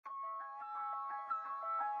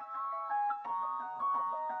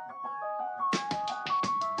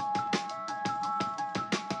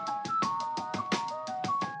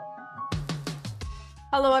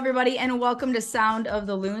Hello, everybody, and welcome to Sound of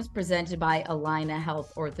the Loons, presented by Allina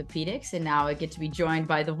Health Orthopedics. And now I get to be joined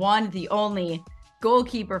by the one, the only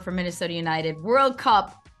goalkeeper for Minnesota United, World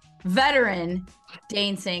Cup veteran,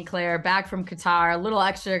 Dayne St. Clair, back from Qatar, a little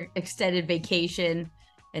extra extended vacation,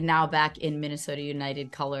 and now back in Minnesota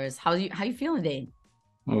United colors. How you feeling, Dayne?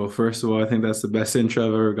 Well, first of all, I think that's the best intro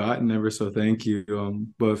I've ever gotten ever, so thank you.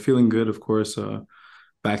 But feeling good, of course,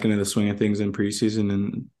 back into the swing of things in preseason,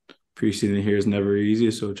 and preseason here is never easy,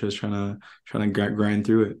 so just trying to grind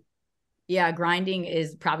through it. Yeah, grinding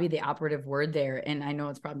is probably the operative word there. And I know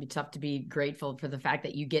it's probably tough to be grateful for the fact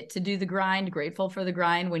that you get to do the grind, grateful for the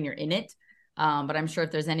grind when you're in it. But I'm sure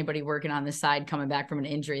if there's anybody working on the side coming back from an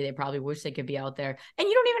injury, they probably wish they could be out there. And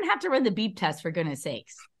you don't even have to run the beep test, for goodness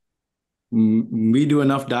sakes. We do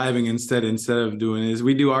enough diving instead of doing this.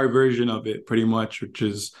 We do our version of it pretty much, which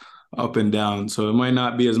is up and down. So it might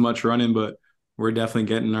not be as much running, but we're definitely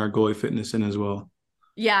getting our goalie fitness in as well.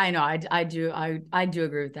 Yeah, I know. I do. I do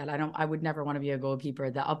agree with that. I would never want to be a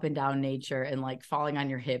goalkeeper. The up and down nature and like falling on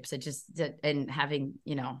your hips, and having,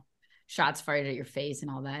 shots fired at your face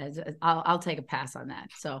and all that. I'll take a pass on that.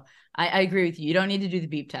 So I agree with you. You don't need to do the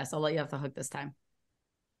beep test. I'll let you off the hook this time.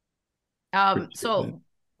 So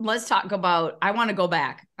let's talk about, I want to go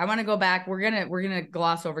back. We're going to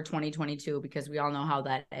gloss over 2022 because we all know how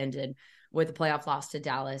that ended with the playoff loss to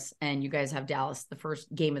Dallas, and you guys have Dallas the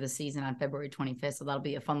first game of the season on February 25th. So that'll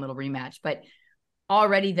be a fun little rematch, but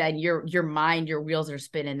already then your wheels are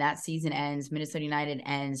spinning. That season ends, Minnesota United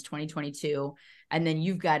ends 2022. And then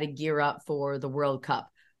you've got to gear up for the World Cup.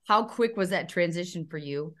 How quick was that transition for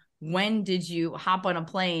you? When did you hop on a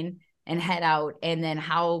plane and head out? And then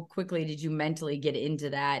how quickly did you mentally get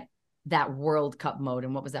into that World Cup mode?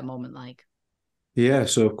 And what was that moment like? Yeah,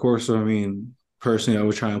 so of course, I mean, personally, I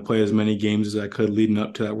was trying to play as many games as I could leading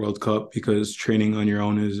up to that World Cup because training on your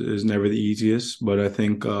own is never the easiest. But I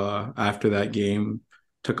think after that game,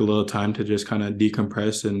 took a little time to just kind of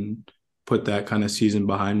decompress and put that kind of season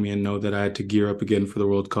behind me and know that I had to gear up again for the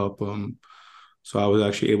World Cup. So I was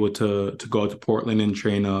actually able to go out to Portland and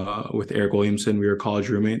train with Eric Williamson. We were college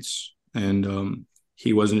roommates, and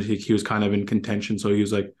he was kind of in contention. So he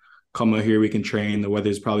was like, "Come out here, we can train. The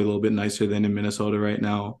weather's probably a little bit nicer than in Minnesota right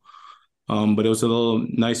now." But it was a little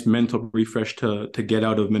nice mental refresh to get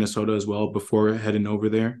out of Minnesota as well before heading over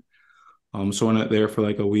there. So I went out there for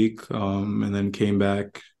like a week, and then came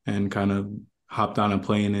back and kind of hopped on a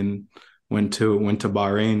plane and went to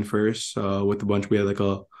Bahrain first with a bunch. We had like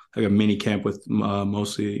a mini camp with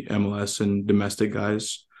mostly MLS and domestic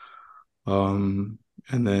guys. And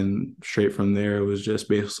then straight from there, it was just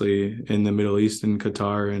basically in the Middle East and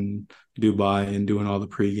Qatar and Dubai and doing all the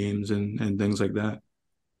pre-games and things like that.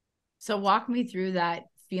 So walk me through that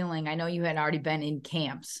feeling. I know you had already been in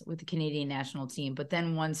camps with the Canadian national team, but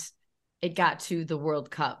then once it got to the World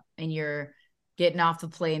Cup and you're getting off the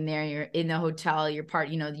plane there, you're in the hotel,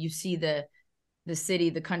 you see the city,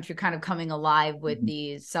 the country kind of coming alive with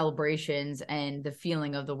these celebrations and the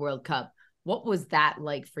feeling of the World Cup. What was that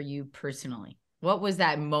like for you personally? What was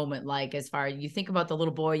that moment like, as far as you think about the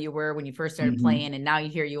little boy you were when you first started playing, and now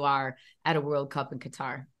here you are at a World Cup in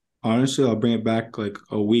Qatar? Honestly, I'll bring it back like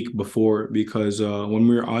a week before because when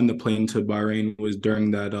we were on the plane to Bahrain was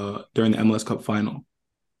during the MLS Cup final.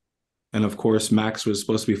 And of course, Max was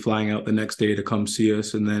supposed to be flying out the next day to come see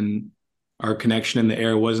us. And then our connection in the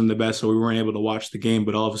air wasn't the best, so we weren't able to watch the game.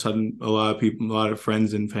 But all of a sudden, a lot of people, a lot of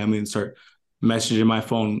friends and family, and start messaging my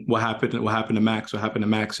phone, what happened? What happened to Max? What happened to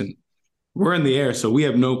Max? And we're in the air, so we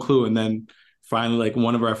have no clue. And then finally, like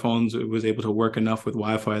one of our phones was able to work enough with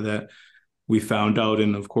Wi-Fi that we found out.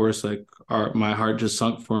 And of course, like my heart just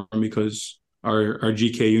sunk for him because our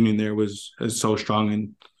GK union there is so strong,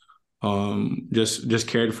 and just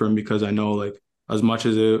cared for him because I know like as much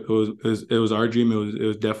as it was our dream, it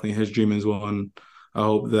was definitely his dream as well. And I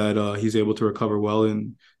hope that he's able to recover well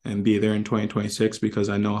and be there in 2026 because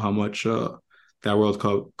I know how much that World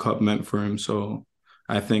Cup meant for him. So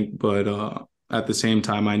I think, but at the same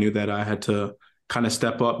time, I knew that I had to kind of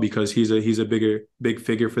step up because he's a big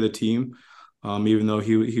figure for the team. Even though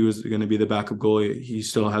he was going to be the backup goalie, he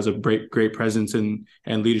still has a great presence and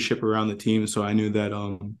leadership around the team. So I knew that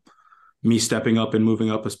me stepping up and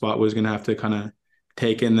moving up a spot was going to have to kind of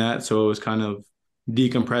take in that. So it was kind of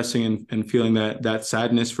decompressing and feeling that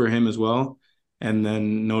sadness for him as well. And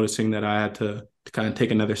then noticing that I had to kind of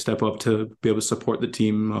take another step up to be able to support the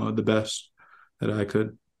team the best that I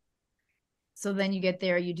could. So then you get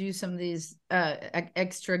there, you do some of these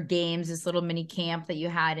extra games, this little mini camp that you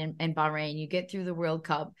had in Bahrain. You get through the World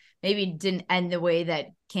Cup. Maybe it didn't end the way that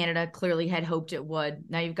Canada clearly had hoped it would.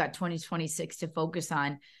 Now you've got 2026 to focus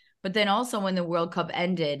on. But then also when the World Cup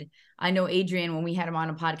ended, I know Adrian, when we had him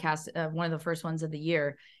on a podcast, one of the first ones of the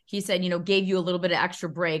year, he said, gave you a little bit of extra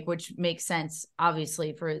break, which makes sense,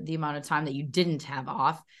 obviously, for the amount of time that you didn't have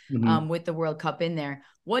off with the World Cup in there.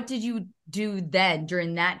 What did you do then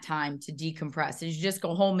during that time to decompress? Did you just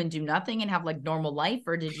go home and do nothing and have like normal life?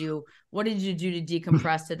 Or what did you do to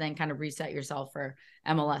decompress to then kind of reset yourself for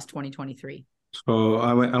MLS 2023? So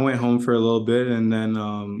I went home for a little bit, and then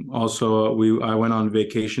also I went on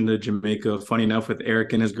vacation to Jamaica. Funny enough, with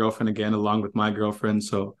Eric and his girlfriend again, along with my girlfriend.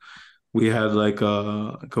 So we had like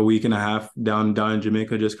a week and a half down in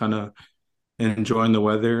Jamaica, just kind of enjoying the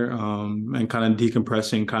weather and kind of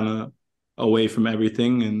decompressing, kind of away from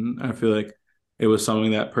everything. And I feel like it was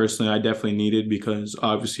something that personally I definitely needed, because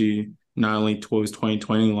obviously not only was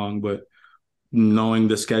 2020 long, but knowing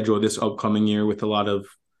the schedule this upcoming year with a lot of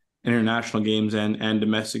international games and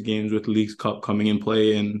domestic games, with Leagues Cup coming in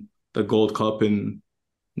play and the Gold Cup and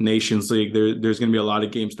Nations League, there's going to be a lot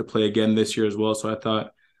of games to play again this year as well. So I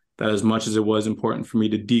thought that as much as it was important for me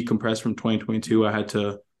to decompress from 2022, I had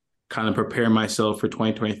to kind of prepare myself for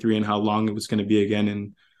 2023 and how long it was going to be again,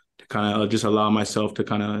 and to kind of just allow myself to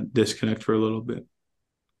kind of disconnect for a little bit.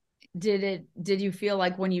 Did you feel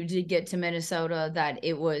like when you did get to Minnesota that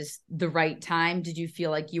it was the right time? Did you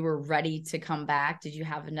feel like you were ready to come back? Did you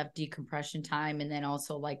have enough decompression time, and then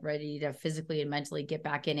also like ready to physically and mentally get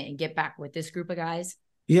back in it and get back with this group of guys?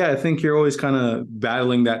 Yeah, I think you're always kind of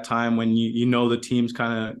battling that time when you know the team's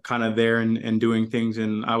kind of there and doing things.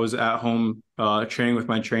 And I was at home training with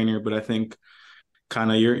my trainer, but I think kind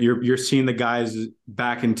of you're seeing the guys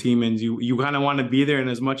back in team, and you kind of want to be there. And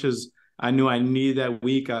as much as I knew I needed that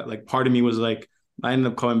week, like part of me was like, I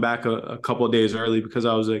ended up coming back a couple of days early, because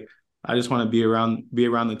I was like, I just want to be around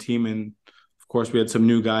the team. And of course we had some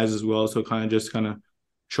new guys as well, so kind of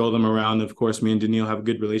show them around. Of course, me and Daniil have a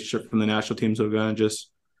good relationship from the national team, so kind of just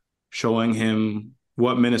showing him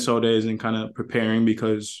what Minnesota is and kind of preparing,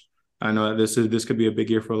 because I know that this could be a big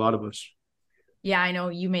year for a lot of us. Yeah, I know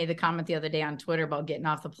you made the comment the other day on Twitter about getting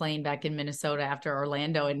off the plane back in Minnesota after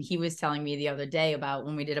Orlando. And he was telling me the other day about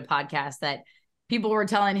when we did a podcast that people were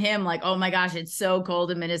telling him like, oh my gosh, it's so cold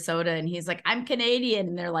in Minnesota. And he's like, I'm Canadian.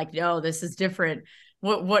 And they're like, no, this is different.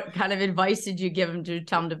 What kind of advice did you give him to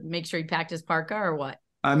tell him to make sure he packed his parka, or what?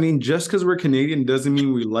 I mean, just because we're Canadian doesn't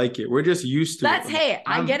mean we like it. We're just used to it. Hey,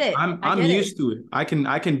 I get it. I'm used to it. I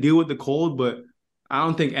can deal with the cold, but I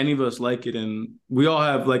don't think any of us like it. And we all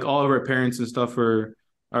have, like, all of our parents and stuff are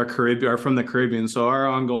from the Caribbean. So our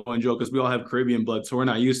ongoing joke is we all have Caribbean blood, so we're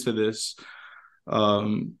not used to this.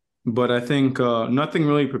 But I think nothing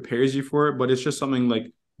really prepares you for it. But it's just something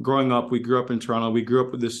like growing up. We grew up in Toronto. We grew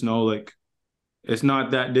up with the snow. Like, it's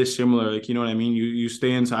not that dissimilar. Like, you know what I mean? You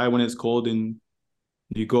stay inside when it's cold and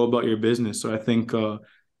you go about your business. So I think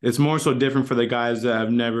it's more so different for the guys that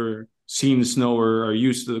have never seen snow or are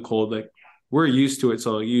used to the cold. Like, we're used to it.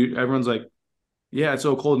 So everyone's like, yeah, it's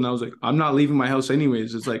so cold. And I was like, I'm not leaving my house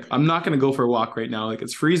anyways. It's like, I'm not going to go for a walk right now. Like,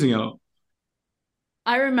 it's freezing out.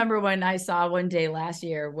 I remember when I saw one day last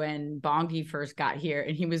year when Bongi first got here,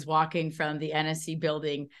 and he was walking from the NSC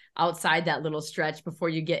building outside that little stretch before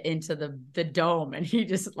you get into the dome. And he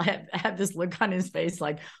just had this look on his face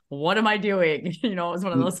like, what am I doing? You know, it was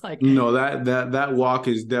one of those like. No, that walk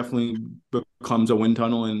is definitely becomes a wind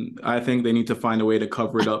tunnel. And I think they need to find a way to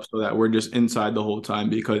cover it up so that we're just inside the whole time,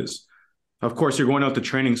 because of course you're going out to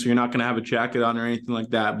training, so you're not going to have a jacket on or anything like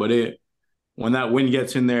that. But when that wind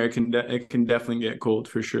gets in there, it can definitely get cold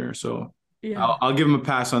for sure. So yeah, I'll give him a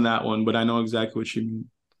pass on that one, but I know exactly what you mean.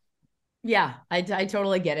 Yeah, I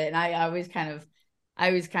totally get it. And I always kind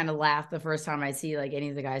of laugh the first time I see like any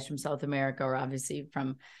of the guys from South America, or obviously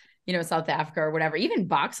from, you know, South Africa or whatever, even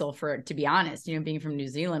Boxall, to be honest, you know, being from New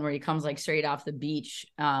Zealand, where he comes like straight off the beach,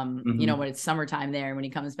 you know, when it's summertime there, and when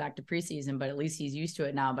he comes back to preseason, but at least he's used to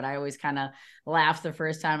it now. But I always kind of laugh the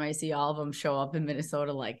first time I see all of them show up in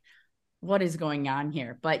Minnesota, like, what is going on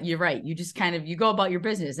here? But you're right. You just you go about your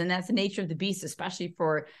business, and that's the nature of the beast, especially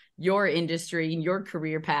for your industry and your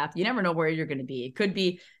career path. You never know where you're going to be. It could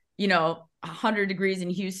be, you know, 100 degrees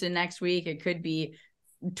in Houston next week. It could be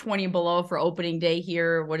 20 below for opening day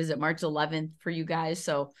here. What is it, March 11th for you guys?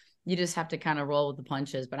 So you just have to kind of roll with the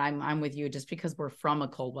punches. But I'm with you. Just because we're from a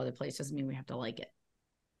cold weather place doesn't mean we have to like it.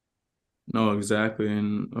 No, exactly.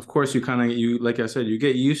 And of course you like I said, you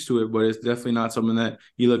get used to it, but it's definitely not something that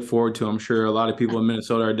you look forward to. I'm sure a lot of people in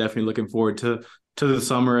Minnesota are definitely looking forward to the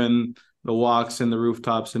summer and the walks and the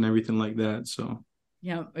rooftops and everything like that. So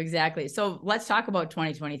Yeah, exactly. So let's talk about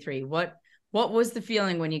 2023. What was the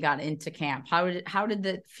feeling when you got into camp? How did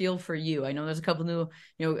that feel for you? I know there's a couple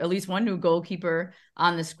new, at least one new goalkeeper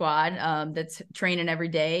on the squad that's training every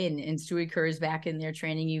day, and Stewie Kerr is back in there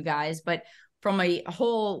training you guys. But from a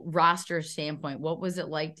whole roster standpoint, what was it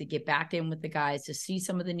like to get back in with the guys, to see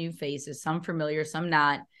some of the new faces, some familiar, some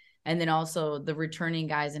not, and then also the returning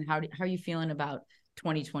guys, and how are you feeling about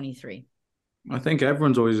 2023? I think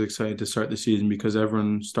everyone's always excited to start the season because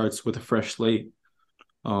everyone starts with a fresh slate.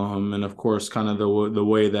 And of course, kind of the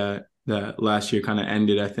way that last year kind of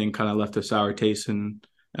ended, I think kind of left a sour taste in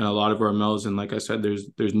a lot of our mouths. And like I said,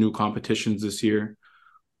 there's new competitions this year.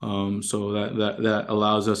 So that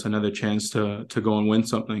allows us another chance to go and win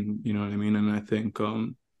something, you know what I mean? And I think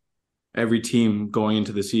every team going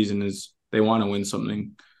into the season they want to win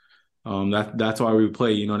something. That's why we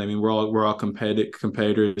play, you know what I mean? We're all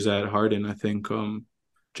competitors at heart, and I think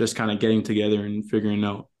just kind of getting together and figuring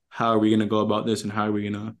out how are we going to go about this and how are we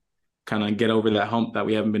going to kind of get over that hump that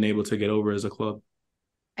we haven't been able to get over as a club.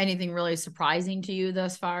 Anything really surprising to you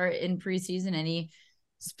thus far in preseason? Any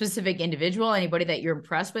specific individual, anybody that you're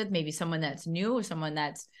impressed with? Maybe someone that's new, or someone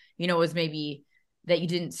that's, was maybe that you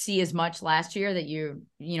didn't see as much last year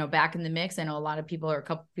that back in the mix. I know a lot of people, or a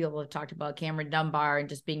couple people have talked about Cameron Dunbar and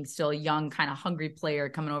just being still a young, kind of hungry player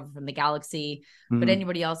coming over from the Galaxy. Mm-hmm. But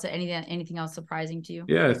anybody else, anything else surprising to you?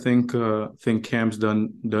 Yeah, I think Cam's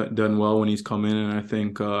done well when he's come in. And I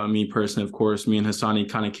think me personally, of course, me and Hassani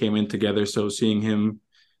kind of came in together. So seeing him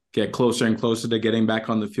get closer and closer to getting back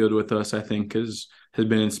on the field with us, I think has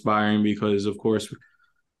been inspiring because, of course,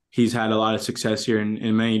 he's had a lot of success here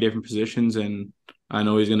in many different positions, and I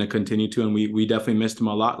know he's going to continue to. And we definitely missed him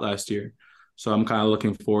a lot last year. So I'm kind of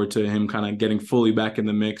looking forward to him kind of getting fully back in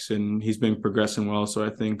the mix, and he's been progressing well. So I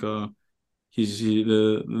think the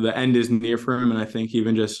end is near for him. And I think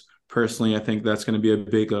even just personally, I think that's going to be a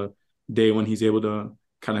big day when he's able to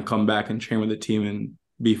kind of come back and train with the team and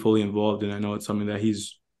be fully involved. And I know it's something that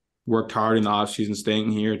he's worked hard in the offseason,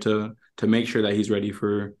 staying here to make sure that he's ready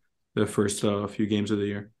for the first few games of the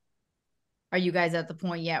year. Are you guys at the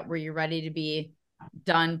point yet where you're ready to be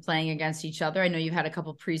done playing against each other? I know you've had a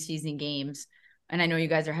couple preseason games, and I know you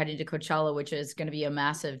guys are headed to Coachella, which is going to be a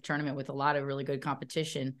massive tournament with a lot of really good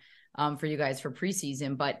competition for you guys for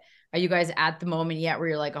preseason. But are you guys at the moment yet where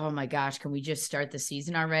you're like, oh my gosh, can we just start the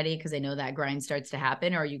season already? Because I know that grind starts to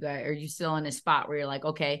happen. Or are you still in a spot where you're like,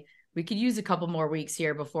 okay, we could use a couple more weeks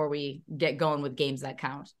here before we get going with games that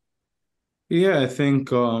count? Yeah, I think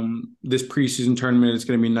this preseason tournament is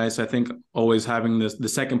going to be nice. I think always having the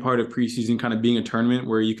second part of preseason kind of being a tournament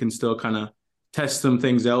where you can still kind of test some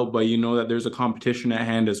things out, but you know that there's a competition at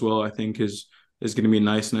hand as well, I think is going to be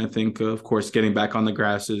nice. And I think, of course, getting back on the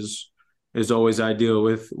grass is always ideal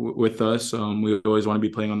with us. We always want to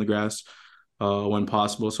be playing on the grass when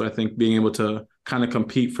possible. So I think being able to kind of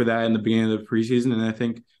compete for that in the beginning of the preseason, and I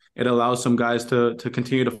think it allows some guys to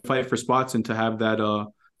continue to fight for spots and to have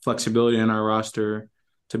that flexibility in our roster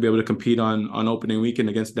to be able to compete on opening weekend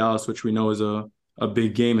against Dallas, which we know is a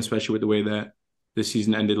big game, especially with the way that the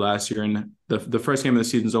season ended last year. And the first game of the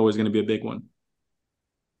season is always going to be a big one.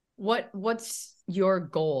 What's your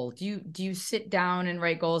goal? Do you sit down and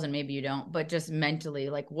write goals? And maybe you don't, but just mentally,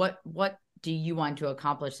 like what do you want to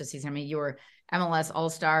accomplish this season? I mean, you were MLS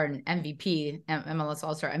All-Star and MVP, MLS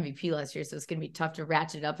All-Star MVP last year, so it's going to be tough to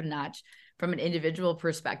ratchet it up a notch from an individual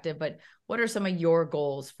perspective. But what are some of your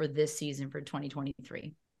goals for this season for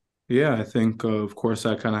 2023? Yeah, I think, of course,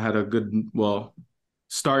 I kind of had a good,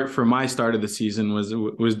 start for my start of the season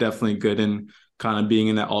was definitely good. And kind of being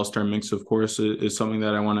in that all-star mix, of course, is something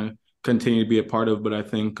that I want to continue to be a part of. But I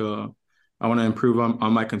think I want to improve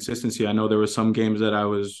on my consistency. I know there were some games that I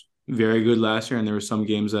was very good last year, and there were some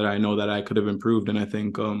games that I know that I could have improved. And I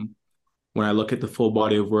think when I look at the full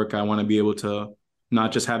body of work, I want to be able to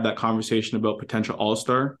not just have that conversation about potential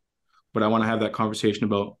all-star, but I want to have that conversation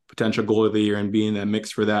about potential goal of the year and being that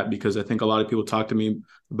mix for that, because I think a lot of people talk to me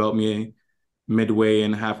about me midway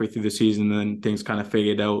and halfway through the season, and then things kind of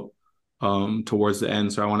faded out towards the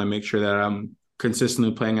end. So I want to make sure that I'm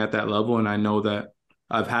consistently playing at that level. And I know that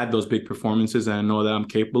I've had those big performances and I know that I'm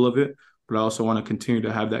capable of it, but I also want to continue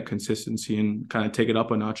to have that consistency and kind of take it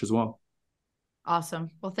up a notch as well. Awesome.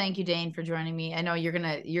 Well, thank you, Dane, for joining me. I know you're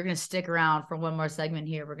gonna stick around for one more segment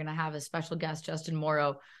here. We're gonna have a special guest, Justin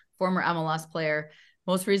Morrow, former MLS player,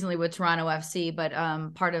 most recently with Toronto FC, but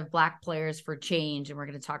part of Black Players for Change, and we're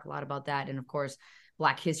gonna talk a lot about that, and of course,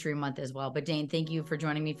 Black History Month as well. But Dane, thank you for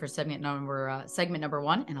joining me for segment number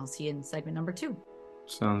 1, and I'll see you in segment number 2.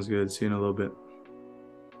 Sounds good. See you in a little bit.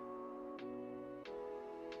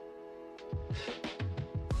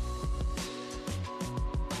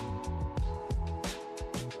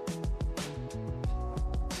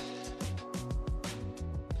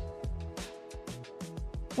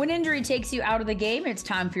 When injury takes you out of the game, it's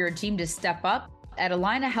time for your team to step up. At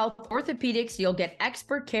Allina Health Orthopedics, you'll get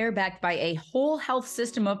expert care backed by a whole health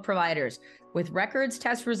system of providers. With records,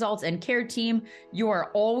 test results, and care team, you are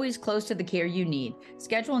always close to the care you need.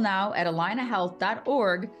 Schedule now at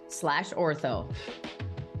allinahealth.org/ortho.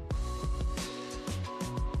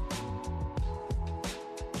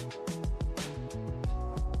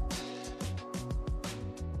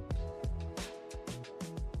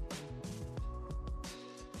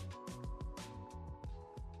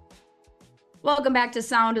 Welcome back to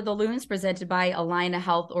Sound of the Loons, presented by Allina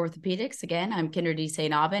Health Orthopedics. Again, I'm Kinder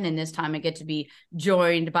St. Aubin, and this time I get to be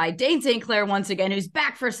joined by Dane St. Clair once again, who's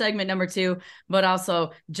back for segment number 2, but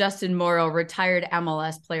also Justin Morrow, retired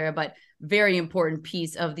MLS player, but very important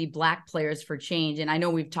piece of the Black Players for Change. And I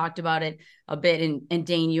know we've talked about it a bit, and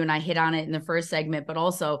Dane, you and I hit on it in the first segment, but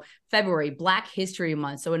also February, Black History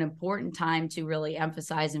Month. So an important time to really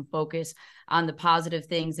emphasize and focus on the positive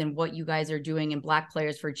things and what you guys are doing in Black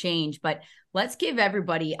Players for Change. But let's give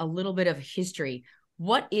everybody a little bit of history.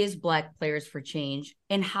 What is Black Players for Change,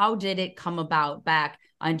 and how did it come about back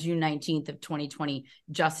on June 19th of 2020?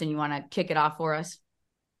 Justin, you want to kick it off for us?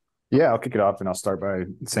 Yeah, I'll kick it off, and I'll start by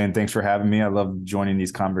saying thanks for having me. I love joining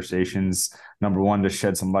these conversations. Number one, to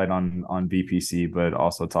shed some light on BPC, but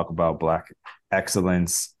also talk about Black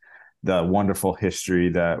excellence, the wonderful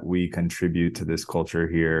history that we contribute to this culture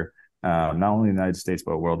here, not only in the United States,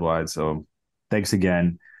 but worldwide. So thanks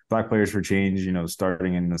again. Black Players for Change,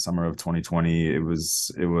 starting in the summer of 2020, it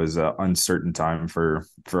was an uncertain time for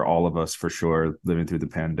all of us, for sure, living through the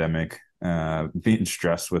pandemic, being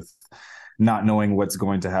stressed with not knowing what's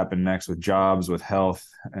going to happen next with jobs, with health,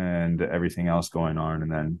 and everything else going on.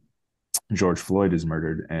 And then George Floyd is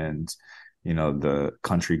murdered, and, the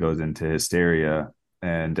country goes into hysteria,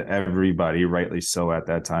 and everybody, rightly so at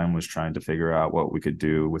that time, was trying to figure out what we could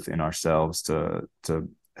do within ourselves to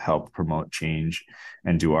help promote change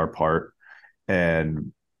and do our part.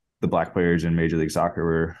 And the Black players in Major League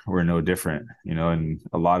Soccer were no different, and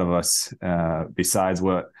a lot of us, besides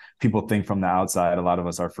what people think from the outside, a lot of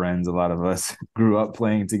us are friends. A lot of us grew up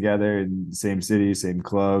playing together in the same city, same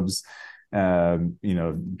clubs,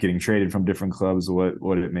 getting traded from different clubs,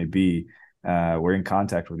 what it may be. We're in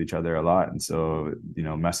contact with each other a lot. And so,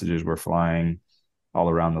 messages were flying all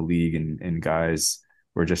around the league, and guys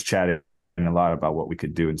were just chatting a lot about what we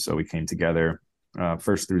could do. And so we came together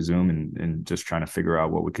first through Zoom and just trying to figure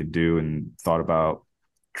out what we could do, and thought about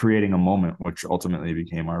creating a moment, which ultimately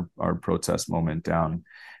became our protest moment down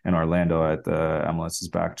in Orlando at the MLS's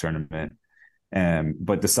Back tournament.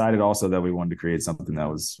 But decided also that we wanted to create something that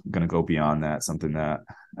was going to go beyond that, something that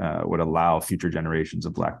would allow future generations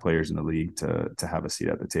of Black players in the league to have a seat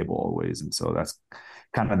at the table always. And so that's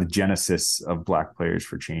kind of the genesis of Black Players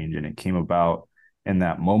for Change. And it came about in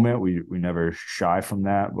that moment. We never shy from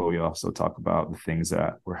that, but we also talk about the things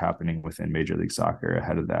that were happening within Major League Soccer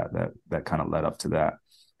ahead of that kind of led up to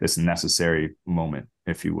this necessary moment,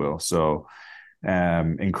 if you will. So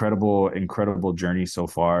incredible journey so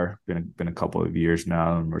far. Been a couple of years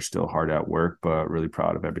now, and we're still hard at work, but really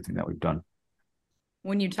proud of everything that we've done.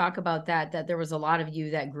 When you talk about that there was a lot of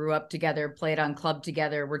you that grew up together, played on club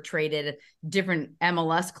together, were traded different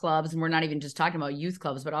MLS clubs, and we're not even just talking about youth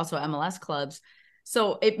clubs, but also MLS clubs.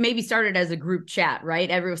 So it maybe started as a group chat,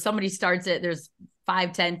 right? Somebody starts it, there's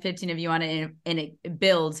 5, 10, 15 of you on it, and it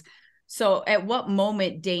builds. So at what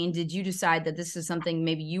moment, Dane, did you decide that this is something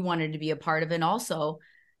maybe you wanted to be a part of? And also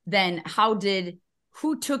then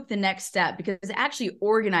who took the next step? Because actually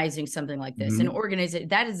organizing something like this and organizing,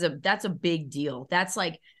 that's a big deal. That's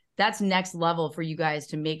next level for you guys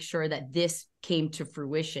to make sure that this came to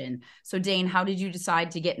fruition. So Dane, how did you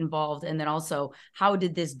decide to get involved? And then also, how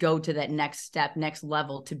did this go to that next step, next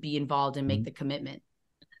level to be involved and make the commitment?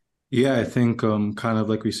 Yeah, I think kind of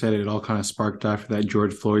like we said, it all kind of sparked after that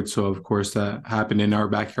George Floyd. So of course that happened in our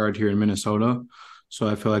backyard here in Minnesota. So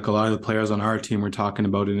I feel like a lot of the players on our team were talking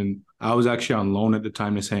about it. And I was actually on loan at the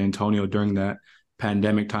time to San Antonio during that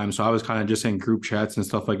pandemic time. So I was kind of just in group chats and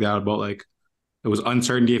stuff like that about like, it was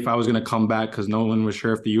uncertainty if I was going to come back because no one was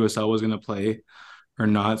sure if the USL was going to play or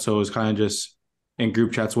not. So it was kind of just in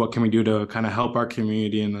group chats, what can we do to kind of help our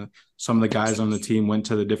community? And some of the guys on the team went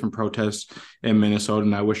to the different protests in Minnesota,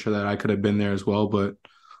 and I wish that I could have been there as well. But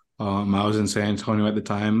I was in San Antonio at the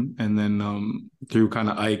time. And then through kind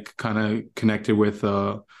of Ike, kind of connected with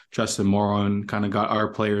Justin Morrow and kind of got our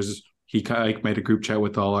players. Ike made a group chat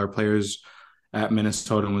with all our players at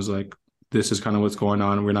Minnesota and was like, this is kind of what's going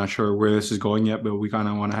on. We're not sure where this is going yet, but we kind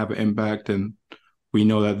of want to have an impact. And we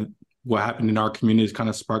know that what happened in our community has kind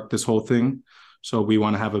of sparked this whole thing. So we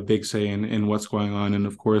want to have a big say in what's going on. And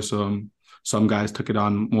of course, some guys took it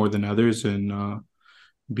on more than others. And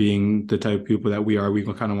being the type of people that we are, we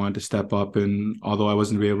kind of wanted to step up. And although I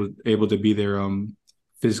wasn't able to be there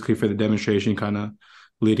physically for the demonstration, kind of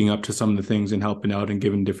leading up to some of the things and helping out and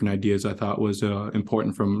giving different ideas, I thought was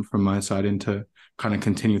important from my side, and to kind of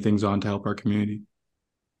continue things on to help our community.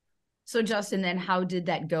 So Justin, then how did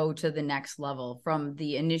that go to the next level, from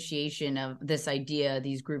the initiation of this idea,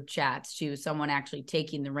 these group chats, to someone actually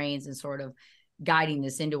taking the reins and sort of guiding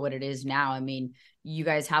this into what it is now? I mean, you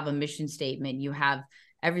guys have a mission statement, you have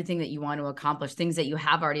everything that you want to accomplish, things that you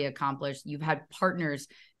have already accomplished. You've had partners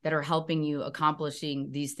that are helping you accomplishing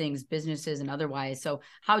these things, businesses and otherwise. So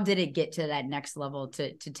how did it get to that next level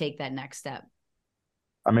to take that next step?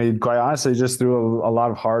 I mean, quite honestly, just through a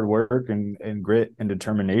lot of hard work and grit and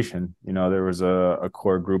determination. You know, there was a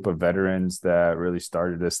core group of veterans that really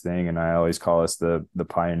started this thing, and I always call us the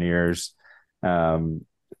pioneers.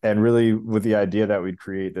 And really with the idea that we'd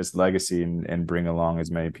create this legacy and bring along as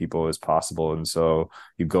many people as possible. And so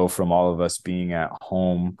you go from all of us being at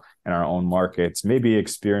home in our own markets, maybe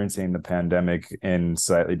experiencing the pandemic in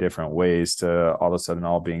slightly different ways, to all of a sudden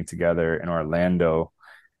all being together in Orlando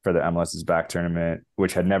for the MLS is Back tournament,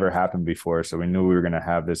 which had never happened before. So we knew we were going to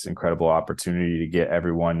have this incredible opportunity to get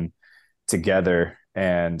everyone together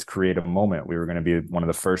and create a moment. We were going to be one of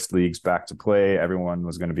the first leagues back to play. Everyone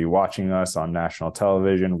was going to be watching us on national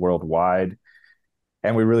television worldwide.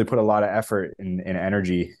 And we really put a lot of effort and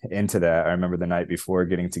energy into that. I remember the night before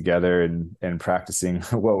getting together and practicing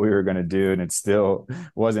what we were going to do. And it still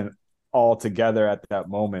wasn't all together at that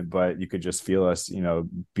moment, but you could just feel us, you know,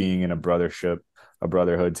 being in a brotherhood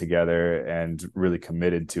together and really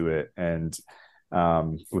committed to it. And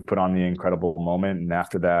we put on the incredible moment. And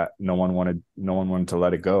after that, no one wanted to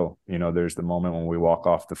let it go. You know, there's the moment when we walk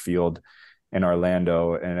off the field in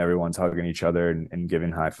Orlando and everyone's hugging each other and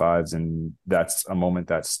giving high fives. And that's a moment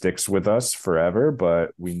that sticks with us forever.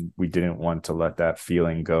 But we didn't want to let that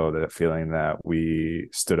feeling go, that feeling that we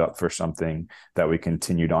stood up for something, that we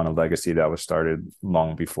continued on a legacy that was started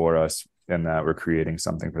long before us, and that we're creating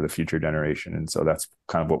something for the future generation. And so that's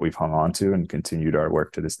kind of what we've hung on to and continued our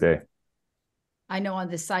work to this day. I know on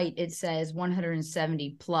the site it says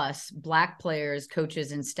 170 plus Black players,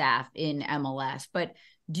 coaches, and staff in MLS, but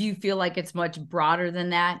do you feel like it's much broader than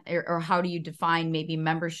that? Or how do you define maybe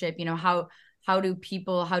membership? You know, how do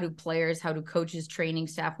people, how do players, how do coaches, training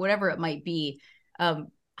staff, whatever it might be, how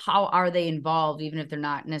are they involved, even if they're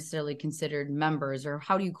not necessarily considered members? Or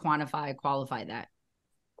how do you qualify that?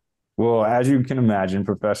 Well, as you can imagine,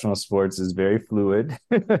 professional sports is very fluid.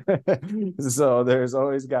 So there's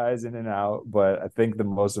always guys in and out. But I think the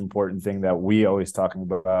most important thing that we always talking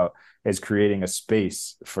about is creating a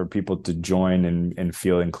space for people to join and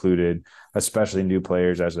feel included, especially new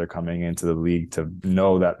players as they're coming into the league, to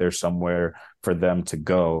know that there's somewhere for them to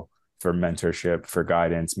go for mentorship, for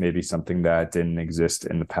guidance, maybe something that didn't exist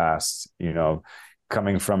in the past. You know,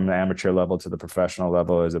 coming from the amateur level to the professional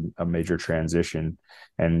level is a major transition,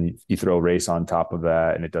 and you throw race on top of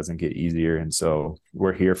that and it doesn't get easier. And so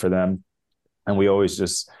we're here for them. And we always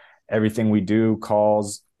just, everything we do,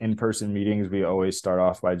 calls, in-person meetings, we always start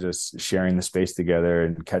off by just sharing the space together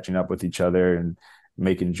and catching up with each other and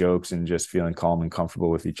making jokes and just feeling calm and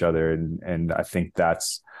comfortable with each other. And I think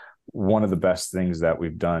that's one of the best things that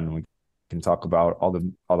we've done. We can talk about all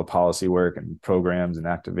the policy work and programs and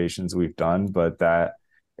activations we've done, but that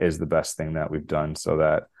is the best thing that we've done, so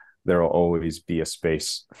that there will always be a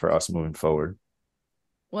space for us moving forward.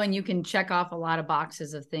 Well, and you can check off a lot of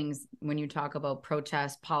boxes of things when you talk about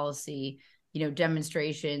protest, policy, you know,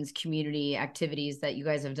 demonstrations, community activities that you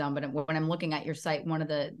guys have done. But when I'm looking at your site, one of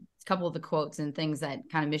the couple of the quotes and things that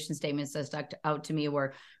kind of mission statements that stuck out to me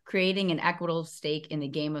were creating an equitable stake in the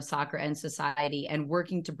game of soccer and society, and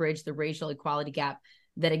working to bridge the racial equality gap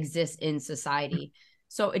that exists in society.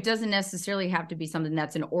 So it doesn't necessarily have to be something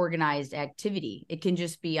that's an organized activity. It can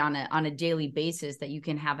just be on a daily basis that you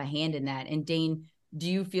can have a hand in that. And Dane,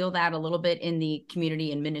 do you feel that a little bit in the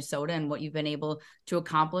community in Minnesota and what you've been able to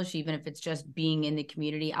accomplish, even if it's just being in the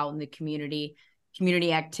community, out in the community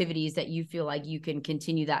activities, that you feel like you can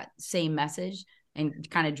continue that same message and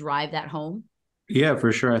kind of drive that home? Yeah,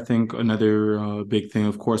 for sure. I think another big thing,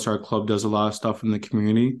 of course, our club does a lot of stuff in the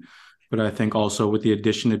community, but I think also with the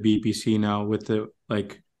addition of BPC now, with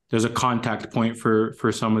there's a contact point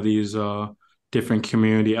for some of these different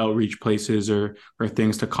community outreach places or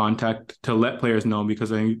things to contact to let players know.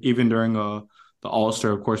 Because even during the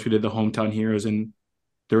All-Star, of course, we did the Hometown Heroes, and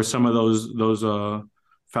there were some of those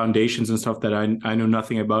foundations and stuff that I knew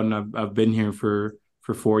nothing about, and I've been here for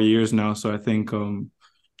 4 years now. So I think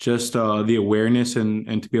just the awareness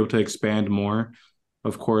and to be able to expand more.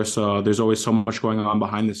 Of course, there's always so much going on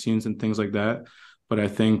behind the scenes and things like that. But I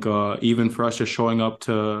think even for us just showing up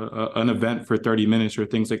to an event for 30 minutes or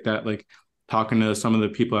things like that, like talking to some of the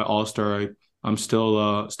people at All Star, I'm still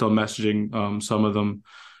messaging some of them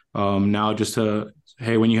now just to,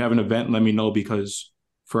 hey, when you have an event, let me know, because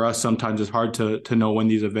for us sometimes it's hard to know when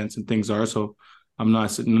these events and things are. So I'm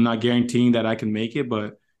not guaranteeing that I can make it,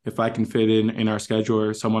 but if I can fit in our schedule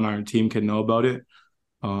or someone on our team can know about it,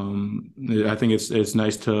 I think it's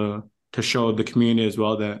nice to show the community as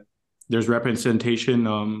well that there's representation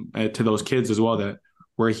to those kids as well, that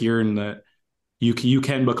we're here and that you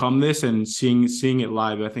can become this, and seeing it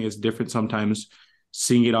live. I think it's different sometimes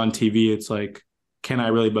seeing it on TV. It's like, can I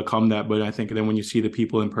really become that? But I think then when you see the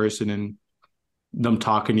people in person and them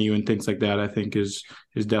talking to you and things like that, I think is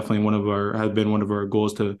definitely has been one of our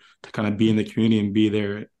goals to kind of be in the community and be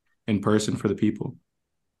there in person for the people.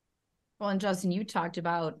 Well, and Justin, you talked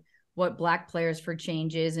about what Black Players for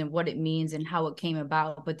Change is and what it means and how it came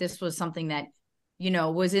about. But this was something that,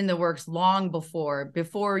 was in the works long before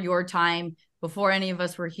your time, before any of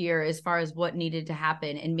us were here, as far as what needed to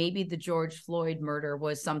happen. And maybe the George Floyd murder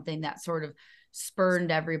was something that sort of spurred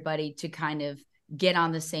everybody to kind of get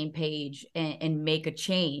on the same page and make a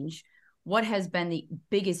change. What has been the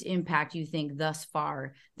biggest impact you think thus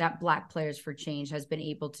far that Black Players for Change has been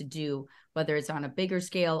able to do, whether it's on a bigger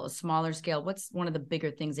scale, a smaller scale? What's one of the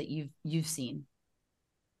bigger things that you've seen?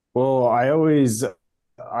 Well, I always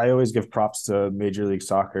give props to Major League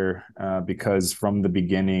Soccer because from the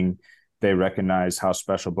beginning, they recognize how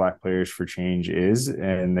special Black Players for Change is,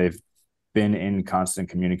 and they've been in constant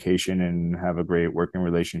communication and have a great working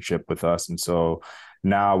relationship with us. And so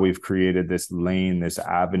now we've created this lane, this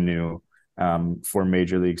avenue for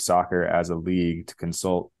Major League Soccer as a league to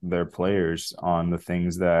consult their players on the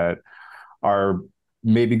things that are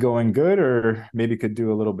maybe going good or maybe could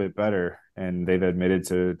do a little bit better. And they've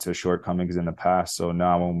admitted to shortcomings in the past. So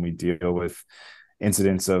now when we deal with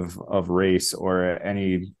incidents of race or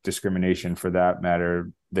any discrimination for that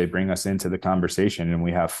matter, they bring us into the conversation, and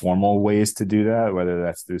we have formal ways to do that, whether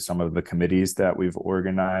that's through some of the committees that we've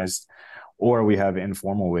organized, or we have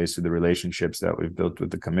informal ways through the relationships that we've built with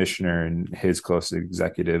the commissioner and his close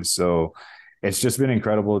executives. So it's just been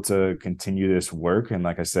incredible to continue this work. And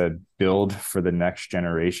like I said, build for the next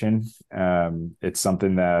generation. It's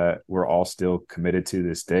something that we're all still committed to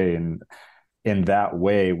this day. And in that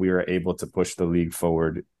way, we are able to push the league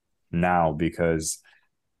forward now, because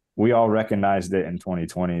we all recognized it in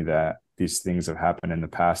 2020 that these things have happened in the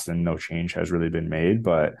past and no change has really been made.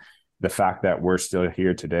 But the fact that we're still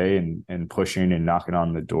here today and pushing and knocking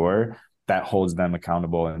on the door, that holds them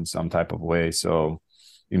accountable in some type of way. So,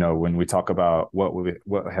 when we talk about what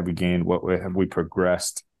have we gained, what have we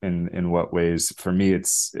progressed in what ways, for me,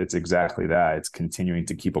 it's exactly that. It's continuing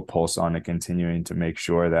to keep a pulse on it, continuing to make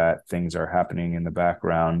sure that things are happening in the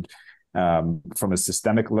background, from a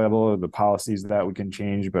systemic level, the policies that we can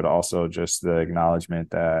change, but also just the acknowledgement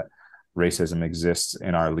that racism exists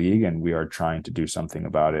in our league and we are trying to do something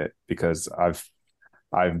about it. Because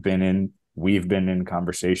we've been in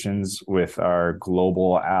conversations with our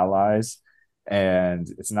global allies, and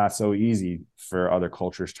it's not so easy for other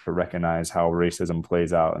cultures to recognize how racism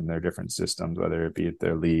plays out in their different systems, whether it be at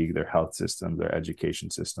their league, their health system, their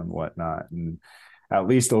education system, whatnot. And at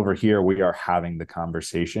least over here, we are having the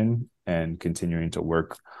conversation and continuing to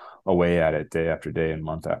work away at it day after day and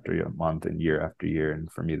month after month and year after year.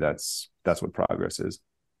 And for me, that's what progress is.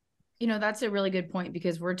 That's a really good point,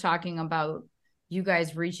 because we're talking about you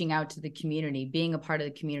guys reaching out to the community, being a part of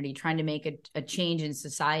the community, trying to make a change in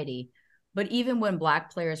society. But even when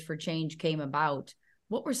Black Players for Change came about,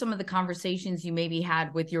 what were some of the conversations you maybe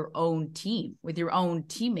had with your own team, with your own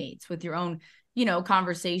teammates, with your own,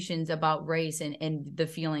 conversations about race and the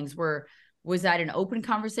feelings? Was that an open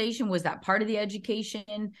conversation? Was that part of the education?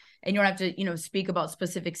 And you don't have to, speak about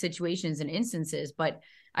specific situations and instances, but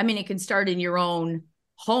I mean, it can start in your own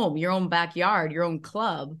home, your own backyard, your own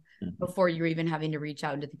club, before you're even having to reach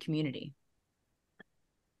out into the community.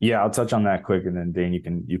 Yeah, I'll touch on that quick, and then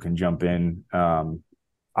Dane, you can jump in.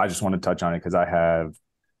 I just want to touch on it because I have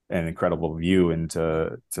an incredible view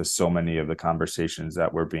into so many of the conversations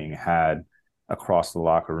that were being had across the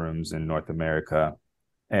locker rooms in North America.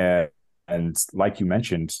 And like you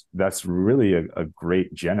mentioned, that's really a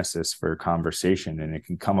great genesis for conversation, and it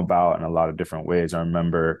can come about in a lot of different ways. I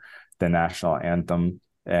remember the national anthem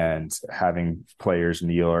and having players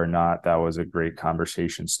kneel or not. That was a great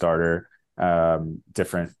conversation starter.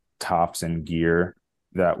 Different tops and gear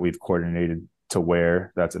that we've coordinated to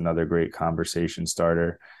wear. That's another great conversation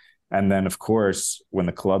starter. And then, of course, when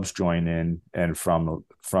the clubs join in, and from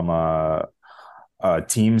a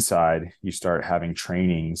team side, you start having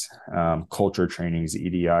trainings, culture trainings,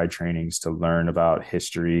 EDI trainings to learn about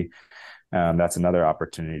history. That's another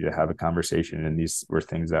opportunity to have a conversation. And these were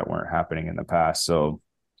things that weren't happening in the past. So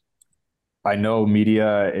I know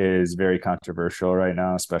media is very controversial right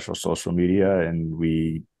now, especially social media, and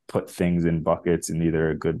we put things in buckets, in either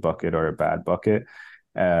a good bucket or a bad bucket.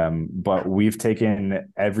 But we've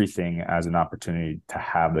taken everything as an opportunity to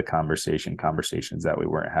have the conversations that we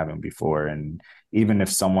weren't having before. And even if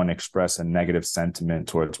someone expressed a negative sentiment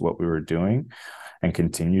towards what we were doing and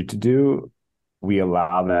continue to do, we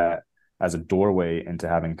allow that as a doorway into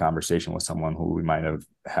having a conversation with someone who we might have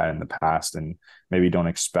had in the past, and maybe don't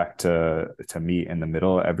expect to meet in the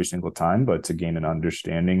middle every single time, but to gain an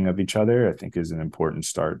understanding of each other, I think is an important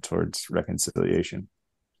start towards reconciliation.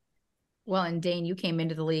 Well, and Dane, you came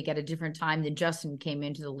into the league at a different time than Justin came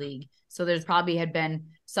into the league. So there's probably had been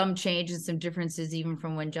some changes, some differences even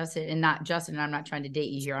from when Justin, and not Justin, I'm not trying to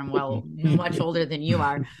date you here. I'm much older than you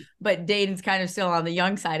are, but Dane's kind of still on the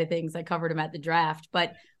young side of things. I covered him at the draft.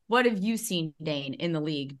 But what have you seen, Dane, in the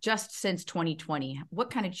league just since 2020?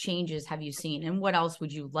 What kind of changes have you seen? And what else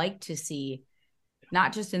would you like to see,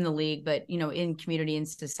 not just in the league, but, in community and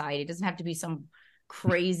society? It doesn't have to be some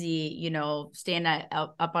crazy, stand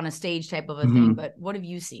up on a stage type of a thing, but what have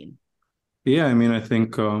you seen? Yeah, I mean, I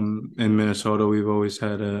think in Minnesota, we've always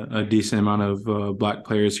had a decent amount of Black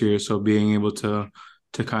players here. So being able to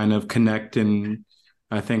kind of connect, and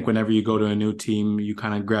I think whenever you go to a new team, you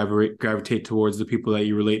kind of gravitate towards the people that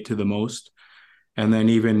you relate to the most. And then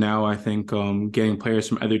even now, I think getting players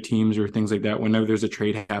from other teams or things like that, whenever there's a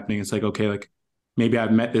trade happening, it's like, okay, like maybe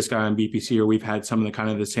I've met this guy on BPC, or we've had some of the kind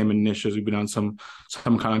of the same initiatives. We've been on some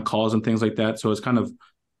kind of calls and things like that. So it's kind of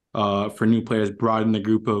for new players, broaden the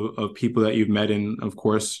group of people that you've met. And of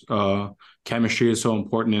course, chemistry is so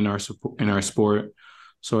important in our sport.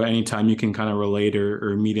 So anytime you can kind of relate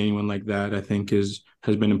or meet anyone like that, I think has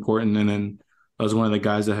been important. And then as one of the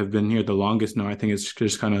guys that have been here the longest now, I think it's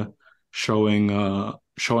just kind of showing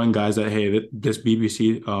guys that, hey, this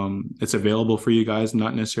BBC, it's available for you guys.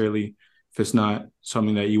 Not necessarily, if it's not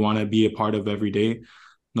something that you want to be a part of every day,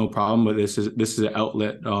 no problem. But this is an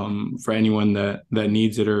outlet for anyone that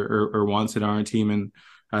needs it or wants it on our team. And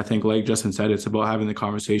I think, like Justin said, it's about having the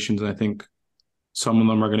conversations. And I think some of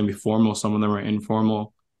them are going to be formal, some of them are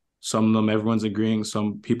informal, some of them everyone's agreeing,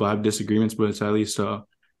 some people have disagreements, but it's at least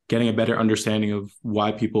getting a better understanding of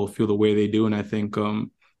why people feel the way they do. And I think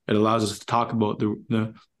it allows us to talk about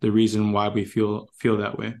the reason why we feel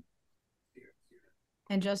that way.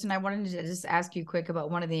 And Justin, I wanted to just ask you quick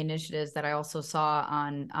about one of the initiatives that I also saw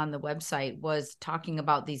on the website was talking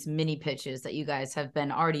about these mini pitches that you guys have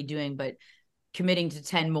been already doing, but committing to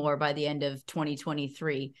 10 more by the end of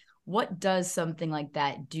 2023. What does something like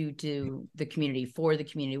that do to the community, for the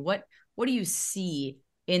community? What do you see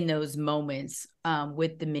in those moments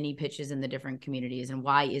with the mini pitches in the different communities? And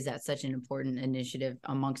why is that such an important initiative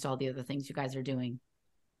amongst all the other things you guys are doing?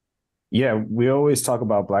 Yeah, we always talk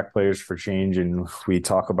about Black Players for Change, and we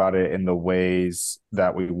talk about it in the ways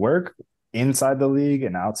that we work inside the league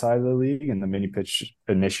and outside of the league. And the mini pitch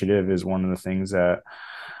initiative is one of the things that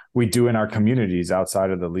we do in our communities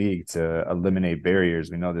outside of the league to eliminate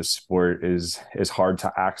barriers. We know this sport is hard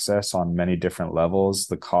to access on many different levels.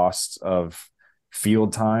 The cost of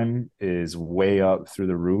field time is way up through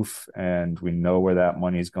the roof, and we know where that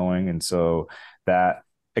money is going. And so that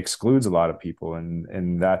excludes a lot of people.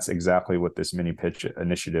 And that's exactly what this mini pitch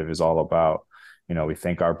initiative is all about. We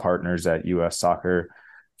thank our partners at US Soccer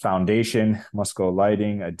Foundation, Musco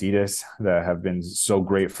Lighting, Adidas, that have been so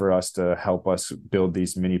great for us to help us build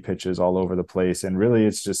these mini pitches all over the place. And really,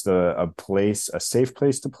 it's just a safe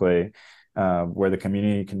place to play, where the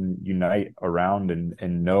community can unite around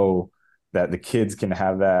and know that the kids can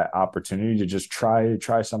have that opportunity to just try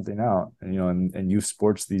something out. And, in youth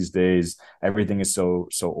sports these days, everything is so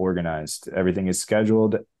organized. Everything is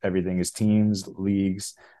scheduled. Everything is teams,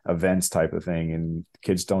 leagues, events type of thing. And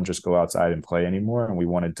kids don't just go outside and play anymore. And we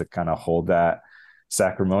wanted to kind of hold that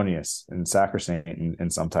sacrimonious and sacrosanct in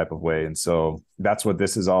some type of way. And so that's what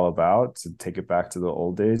this is all about, to take it back to the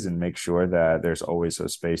old days and make sure that there's always a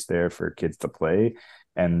space there for kids to play,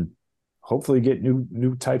 and hopefully get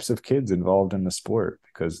new types of kids involved in the sport,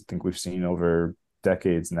 because I think we've seen over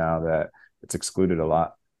decades now that it's excluded a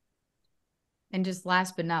lot. And just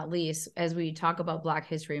last but not least, as we talk about Black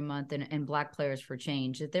History Month and Black Players for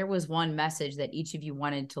Change, if there was one message that each of you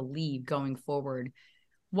wanted to leave going forward,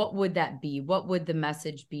 what would that be? What would the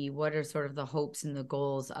message be? What are sort of the hopes and the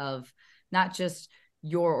goals of not just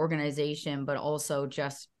your organization, but also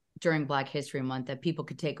just during Black History Month that people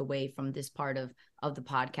could take away from this part of the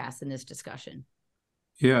podcast and this discussion?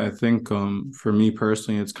 Yeah, I think for me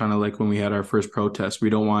personally, it's kind of like when we had our first protest.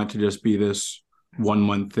 We don't want it to just be this 1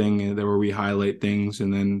 month thing where we highlight things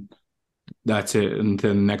and then that's it. And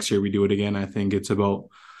then next year we do it again. I think it's about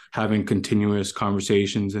having continuous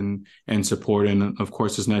conversations and support. And of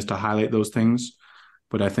course, it's nice to highlight those things.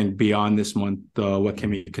 But I think beyond this month, what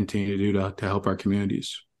can we continue to do to help our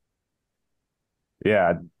communities?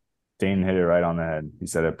 Yeah, Dane hit it right on the head. He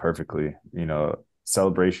said it perfectly.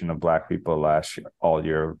 Celebration of Black people lasts all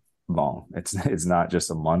year long. It's not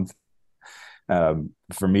just a month.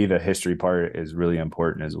 For me, the history part is really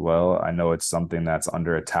important as well. I know it's something that's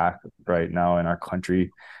under attack right now in our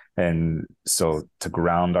country. And so to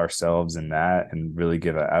ground ourselves in that and really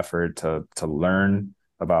give an effort to learn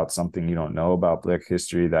about something you don't know about Black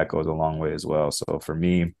history, that goes a long way as well. So for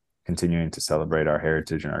me, continuing to celebrate our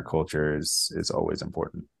heritage and our culture is always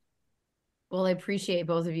important. Well, I appreciate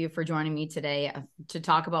both of you for joining me today to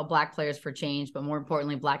talk about Black Players for Change, but more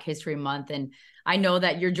importantly, Black History Month. And I know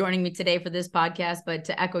that you're joining me today for this podcast, but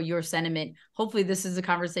to echo your sentiment, hopefully this is a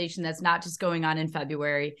conversation that's not just going on in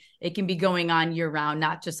February. It can be going on year round,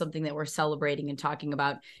 not just something that we're celebrating and talking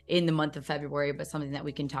about in the month of February, but something that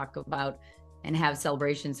we can talk about and have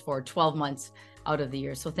celebrations for 12 months out of the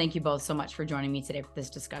year. So thank you both so much for joining me today for this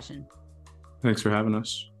discussion. Thanks for having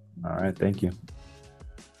us. All right. Thank you.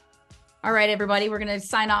 All right, everybody, we're going to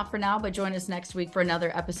sign off for now, but join us next week for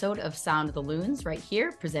another episode of Sound of the Loons right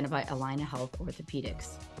here, presented by Allina Health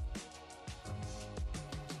Orthopedics.